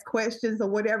 she asked questions or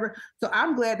whatever. So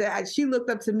I'm glad that she looked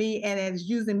up to me and is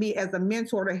using me as a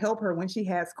mentor to help her when she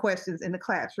has questions in the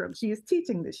classroom. She is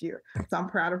teaching this year. So I'm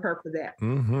proud of her for that.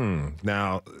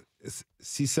 Now,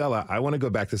 Cicela, I want to go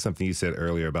back to something you said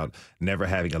earlier about never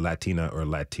having a Latina or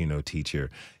Latino teacher.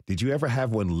 Did you ever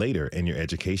have one later in your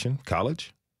education,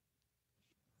 college?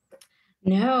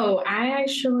 No, I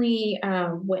actually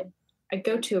I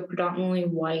go to a predominantly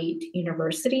white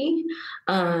university.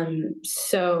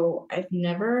 So I've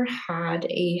never had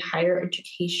a higher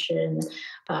education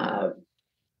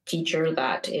teacher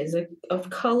that is of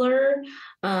color.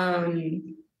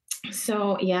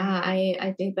 So yeah,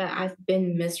 I think that I've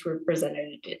been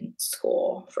misrepresented in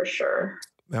school for sure.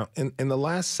 Now, in the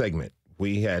last segment,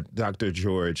 we had Dr.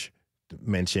 George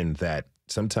mention that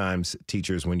sometimes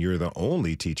teachers, when you're the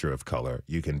only teacher of color,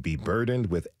 you can be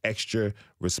burdened with extra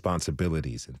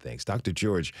responsibilities and things. Dr.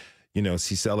 George, you know,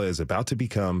 Cicela is about to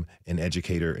become an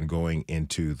educator and going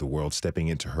into the world, stepping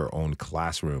into her own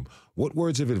classroom. What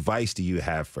words of advice do you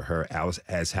have for her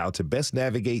as how to best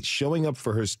navigate showing up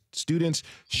for her students,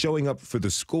 showing up for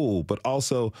the school, but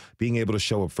also being able to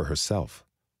show up for herself?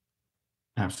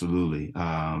 Absolutely.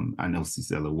 I know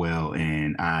Cicela well,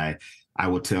 and I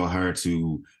will tell her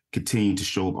to continue to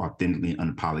show up authentically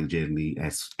and unapologetically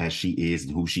as she is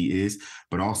and who she is,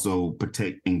 but also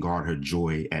protect and guard her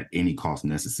joy at any cost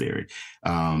necessary.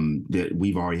 That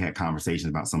we've already had conversations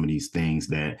about some of these things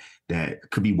that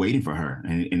could be waiting for her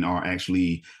and are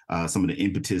actually some of the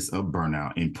impetus of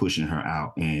burnout and pushing her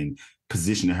out and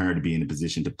positioning her to be in a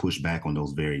position to push back on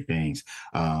those very things,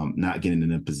 not getting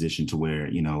in a position to where,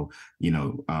 you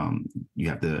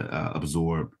have to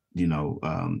absorb,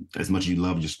 as much as you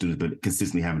love your students, but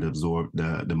consistently having to absorb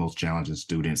the most challenging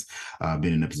students,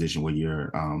 being in a position where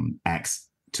you're asked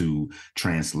to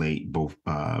translate both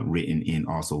written and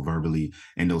also verbally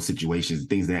in those situations,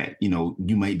 things that,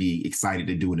 you might be excited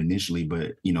to do it initially,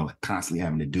 but, constantly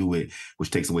having to do it,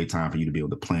 which takes away time for you to be able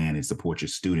to plan and support your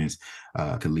students,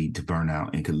 could lead to burnout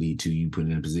and could lead to you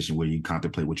putting in a position where you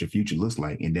contemplate what your future looks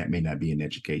like. And that may not be in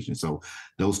education. So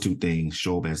those two things: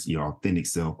 show up as your authentic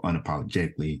self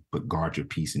unapologetically, but guard your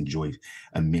peace and joy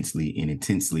immensely and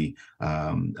intensely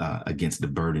against the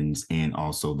burdens and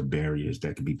also the barriers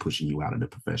that could be pushing you out of the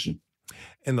profession.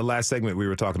 In the last segment, we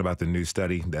were talking about the new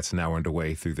study that's now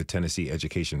underway through the Tennessee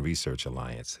Education Research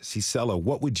Alliance. Cicela,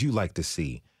 what would you like to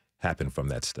see happen from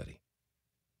that study?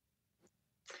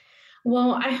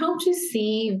 Well, I hope to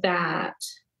see that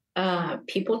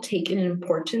people take an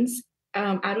importance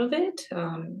out of it,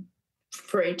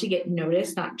 for it to get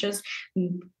noticed, not just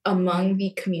among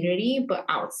the community, but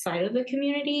outside of the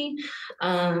community,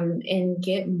 and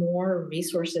get more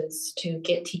resources to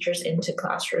get teachers into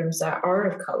classrooms that are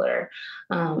of color.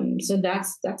 So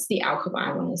that's the outcome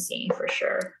I want to see for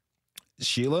sure.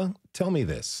 Sheila, tell me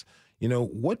this.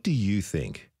 What do you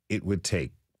think it would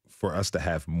take for us to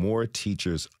have more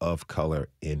teachers of color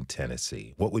in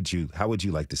Tennessee? How would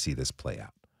you like to see this play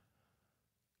out?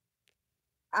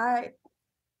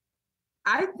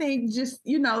 I think just,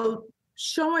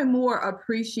 showing more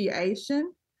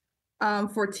appreciation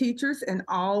for teachers and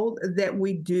all that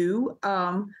we do,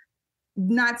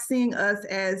 not seeing us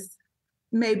as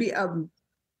maybe a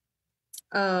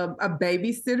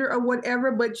babysitter or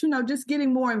whatever, but, just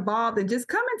getting more involved and just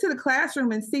come into the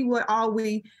classroom and see what all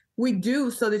we do,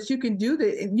 so that you can do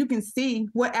that and you can see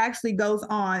what actually goes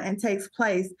on and takes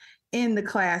place in the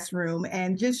classroom,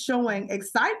 and just showing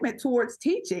excitement towards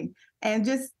teaching, and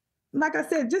just, like I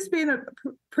said, just being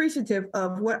appreciative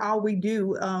of what all we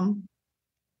do,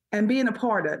 and being a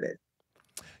part of it.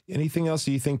 Anything else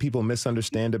you think people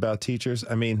misunderstand about teachers?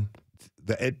 I mean,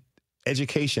 the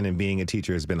education and being a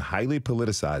teacher has been highly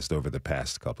politicized over the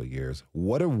past couple of years.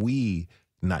 What are we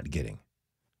not getting?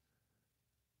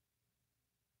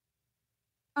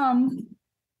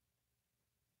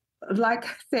 Like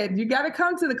I said, you got to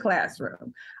come to the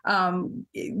classroom.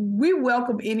 We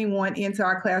welcome anyone into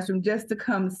our classroom just to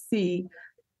come see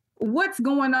what's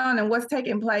going on and what's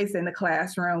taking place in the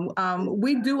classroom.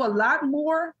 We do a lot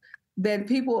more than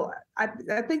people, I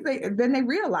think than they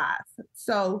realize.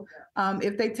 So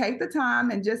if they take the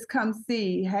time and just come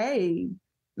see, hey,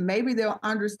 maybe they'll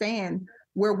understand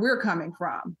where we're coming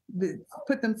from,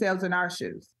 put themselves in our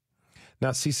shoes. Now,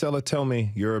 Cicela, tell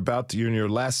me, you're in your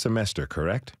last semester,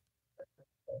 correct?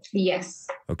 Yes.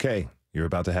 Okay. You're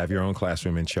about to have your own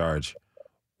classroom in charge.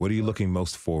 What are you looking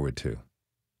most forward to?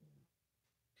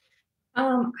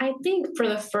 I think for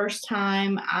the first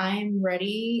time, I'm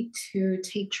ready to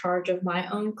take charge of my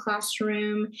own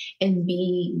classroom and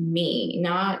be me,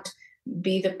 not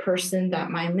be the person that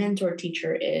my mentor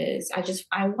teacher is.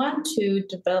 I want to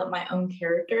develop my own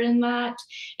character in that.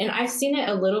 And I've seen it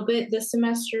a little bit this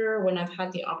semester when I've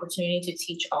had the opportunity to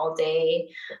teach all day.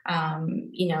 A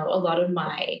lot of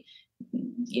my,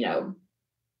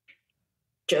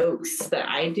 jokes that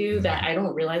I do that I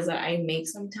don't realize that I make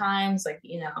sometimes, but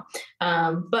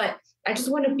I just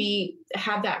want to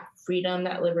have that freedom,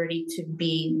 that liberty to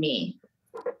be me.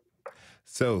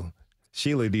 So,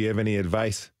 Sheila, do you have any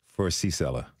advice for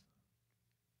Cicela?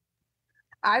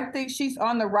 I think she's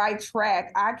on the right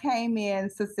track. I came in,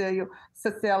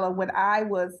 Cicela, when I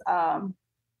was,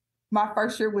 my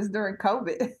first year was during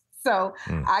COVID. So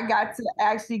I got to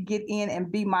actually get in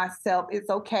and be myself.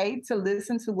 It's okay to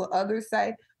listen to what others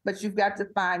say, but you've got to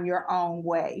find your own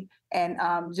way and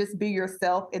just be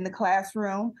yourself in the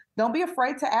classroom. Don't be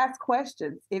afraid to ask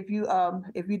questions. If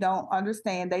you don't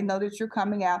understand, they know that you're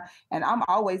coming out, and I'm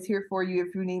always here for you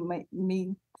if you need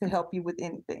me to help you with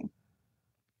anything.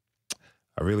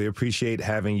 I really appreciate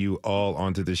having you all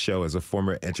onto the show. As a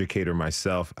former educator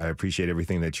myself, I appreciate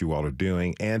everything that you all are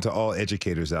doing. And to all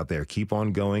educators out there, keep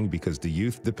on going because the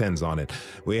youth depends on it.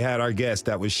 We had our guest.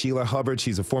 That was Sheila Hubbard.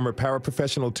 She's a former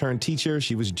paraprofessional turned teacher.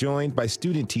 She was joined by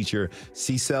student teacher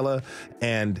Cicela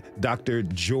and Dr.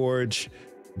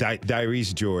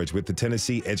 Diarese George with the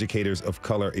Tennessee Educators of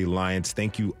Color Alliance.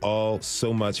 Thank you all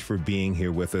so much for being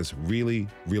here with us. Really,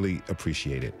 really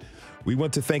appreciate it. We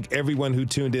want to thank everyone who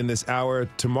tuned in this hour.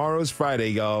 Tomorrow's Friday,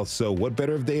 y'all, so what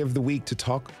better day of the week to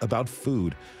talk about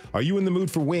food? Are you in the mood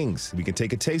for wings? We can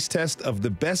take a taste test of the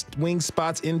best wing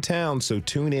spots in town, so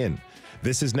tune in.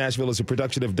 This is Nashville is a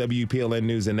production of WPLN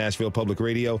News and Nashville Public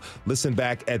Radio. Listen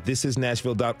back at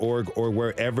thisisnashville.org or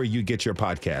wherever you get your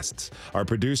podcasts. Our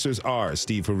producers are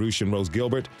Steve Harouche and Rose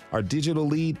Gilbert. Our digital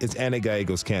lead is Anna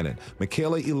Gallegos-Cannon.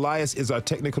 Michaela Elias is our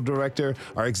technical director.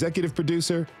 Our executive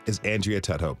producer is Andrea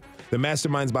Tudhope. The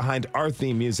masterminds behind our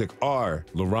theme music are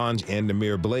LaRange and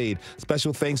Namir Blade.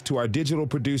 Special thanks to our digital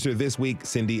producer this week,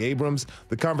 Cindy Abrams.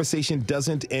 The conversation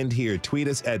doesn't end here. Tweet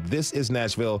us at This Is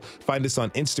Nashville. Find us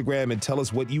on Instagram and tell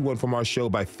us what you want from our show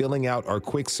by filling out our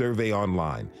quick survey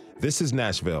online. This is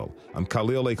Nashville. I'm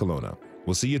Khalil A. Colonna.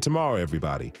 We'll see you tomorrow,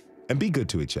 everybody, and be good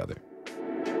to each other.